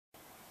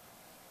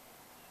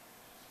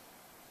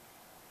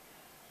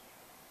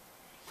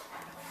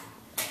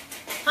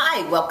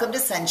Hi, welcome to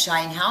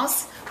Sunshine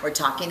House. We're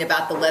talking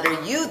about the letter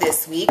U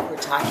this week. We're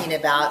talking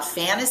about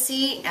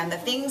fantasy and the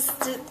things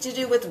to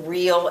do with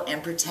real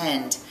and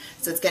pretend.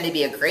 So it's going to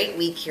be a great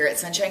week here at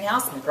Sunshine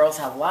House, and the girls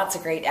have lots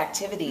of great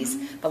activities.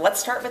 But let's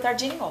start with our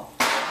jingle.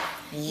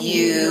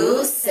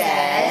 U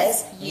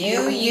says,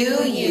 unicorn.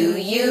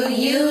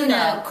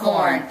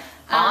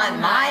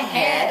 On my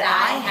head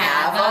I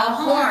have a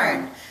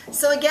horn.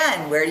 So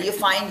again, where do you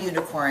find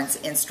unicorns?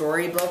 In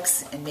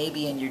storybooks and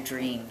maybe in your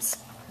dreams.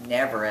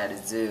 Never at a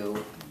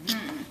zoo.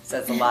 So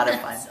it's a lot of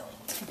fun.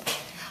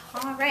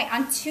 All right,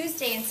 on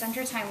Tuesday in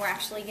Center Time, we're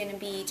actually going to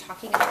be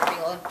talking about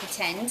real and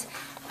pretend.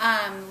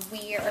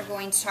 We are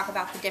going to talk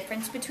about the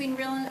difference between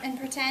real and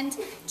pretend,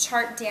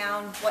 chart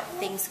down what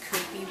things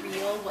could be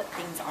real, what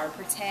things are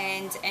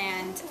pretend,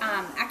 and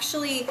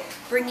actually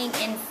bringing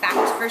in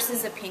fact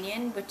versus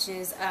opinion, which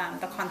is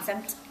the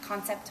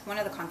one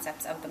of the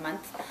concepts of the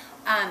month.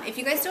 If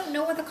you guys don't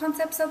know what the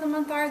concepts of the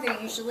month are,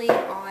 they're usually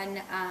on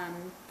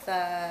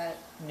the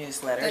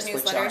newsletters.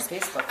 Which are on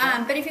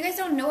Facebook. But if you guys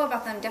don't know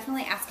about them,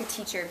 definitely ask a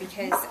teacher,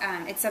 because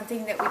it's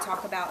something that we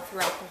talk about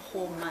throughout the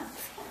whole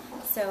month.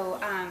 So,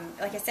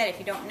 like I said, if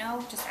you don't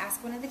know, just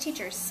ask one of the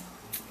teachers.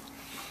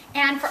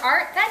 And for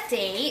art that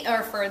day,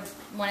 or for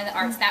one of the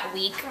arts that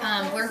week,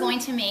 we're going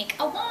to make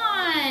a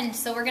wand.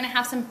 So we're going to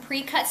have some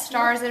pre-cut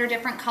stars that are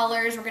different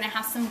colors. We're going to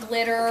have some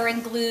glitter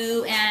and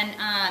glue and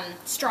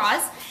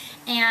straws.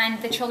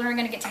 And the children are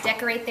going to get to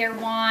decorate their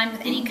wand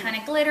with any kind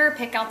of glitter,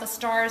 pick out the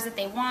stars that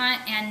they want,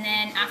 and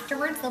then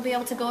afterwards they'll be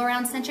able to go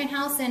around Sunshine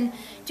House and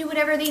do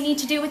whatever they need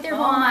to do with their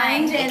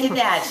wand. Making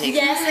magic.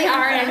 Yes, they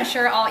are. And I'm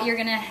sure you're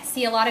going to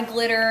see a lot of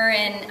glitter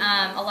and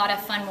a lot of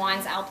fun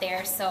wands out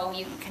there, so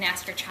you can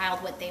ask your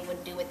child what they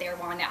would do with their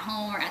wand at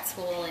home or at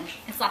school, and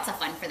it's lots of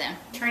fun for them.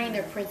 Turning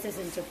their princess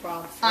into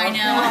frogs. I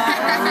know.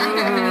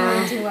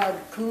 Into a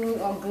goon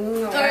or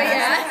goon. Oh,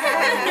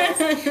 yeah.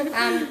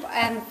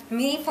 And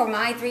me, for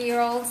my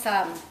 3-year-olds,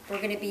 we're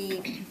going to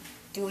be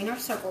doing our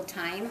circle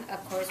time.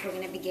 Of course, we're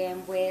going to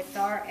begin with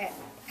our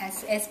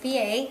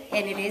SBA,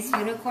 and it is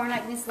unicorn,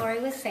 like Miss Lori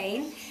was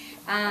saying.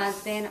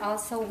 Then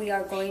also we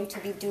are going to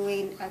be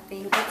doing a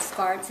thing with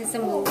scarves. It's a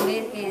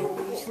movement, and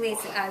usually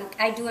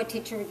I do a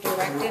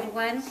teacher-directed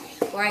one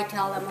where I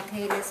tell them,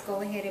 okay, let's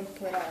go ahead and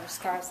put our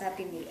scarves up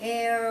in the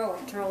air, or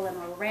twirl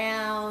them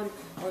around,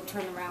 or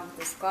turn around with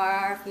the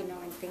scarf, you know,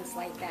 and things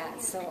like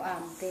that. So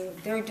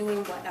they're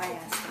doing what I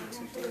asked them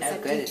to do. That's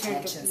good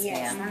attention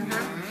span.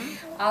 Yes.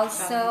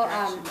 Also,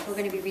 we're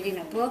going to be reading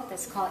a book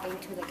that's called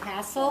Into the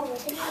Castle,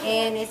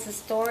 and it's a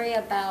story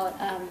about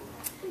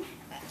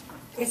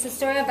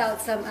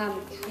some,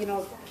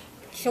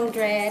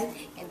 children.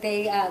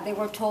 They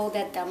were told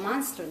that the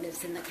monster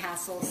lives in the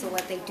castle. So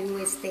what they do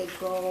is they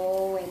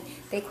go and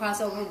they cross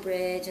over a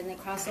bridge, and they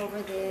cross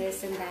over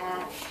this and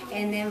that.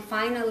 And then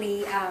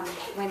finally,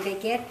 when they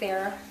get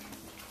there,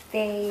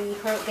 they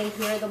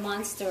hear the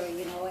monster,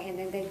 and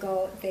then they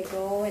go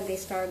and they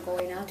start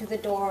going out to the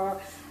door,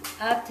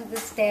 up to the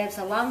steps,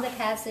 along the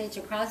passage,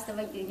 across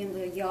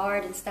the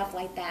yard and stuff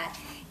like that.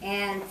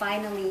 And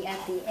finally,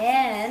 at the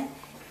end,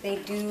 they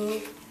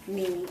do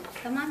meet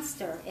the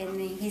monster, and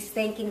he's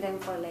thanking them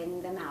for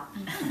letting them out.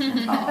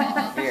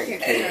 Oh, very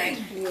cute.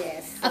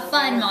 Yes. A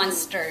fun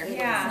monster.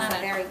 Yeah. Not It's a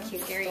a very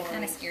cute scary, story.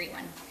 not a scary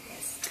one.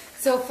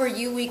 So for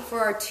U Week, for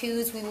our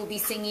twos, we will be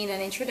singing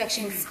an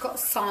introduction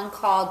song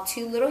called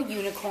Two Little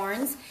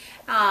Unicorns.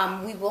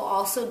 We will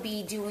also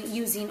be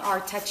using our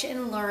Touch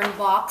and Learn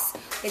box.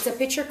 It's a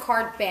picture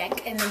card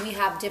bank, and then we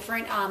have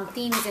different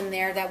themes in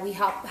there that we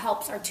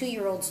helps our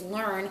 2-year-olds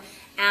learn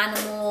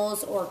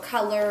animals or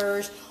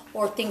colors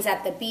or things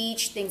at the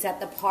beach, things at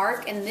the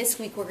park. And this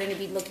week we're going to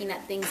be looking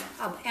at things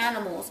of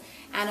animals.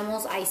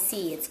 Animals I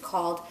See, it's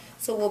called.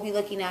 So we'll be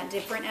looking at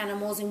different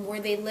animals and where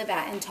they live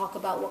at, and talk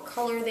about what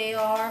color they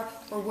are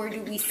or where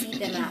do we see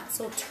them at.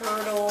 So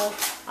turtle,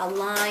 a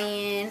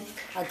lion,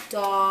 a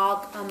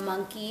dog, a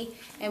monkey,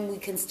 and we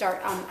can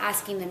start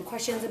asking them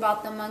questions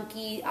about the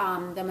monkey.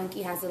 The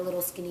monkey has a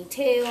little skinny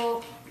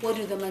tail. What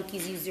do the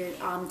monkeys use their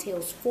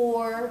tails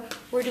for?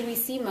 Where do we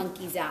see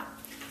monkeys at?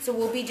 So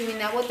we'll be doing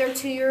that with our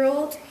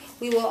 2-year-olds.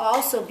 We will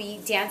also be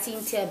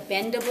dancing to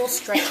Bendable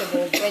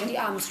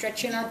Stretchable,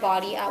 stretching our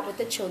body out with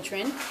the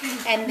children.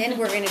 And then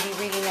we're going to be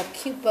reading a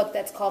cute book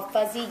that's called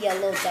Fuzzy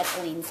Yellow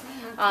Ducklings.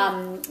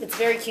 It's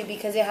very cute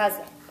because it has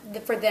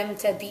for them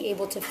to be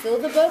able to fill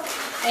the book,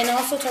 and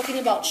also talking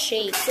about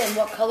shapes and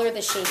what color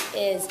the shape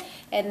is,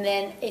 and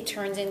then it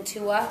turns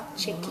into a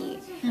chickie.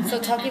 So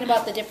talking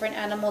about the different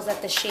animals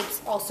that the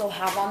shapes also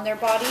have on their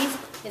bodies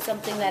is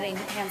something that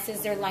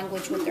enhances their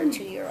language with their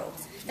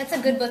 2-year-olds. That's a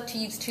good book to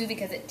use too,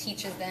 because it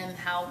teaches them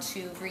how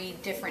to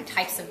read different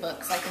types of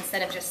books. Like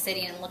instead of just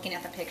sitting and looking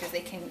at the pictures,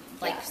 they can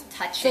touch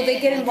it. So they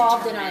get and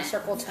involved in determine our it.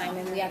 circle time,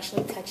 and we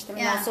actually touch them.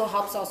 Yeah. It also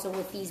helps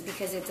with these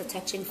because it's a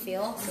touch and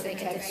feel, so they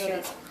can feel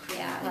it.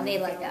 Yeah, and they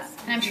like that.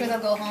 And I'm sure they'll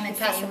go home and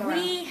Pass say, them around.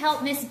 we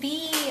helped Miss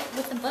B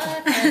with the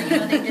book.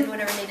 Or, they did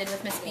whatever they did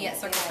with Miss B at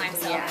circle time.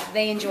 So Yeah,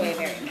 they enjoy it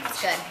very much.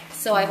 it's good.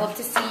 So I hope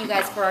to see you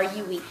guys for our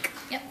U Week.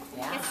 Yep.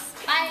 Yeah. Yes.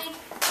 Bye.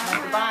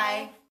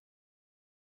 Bye.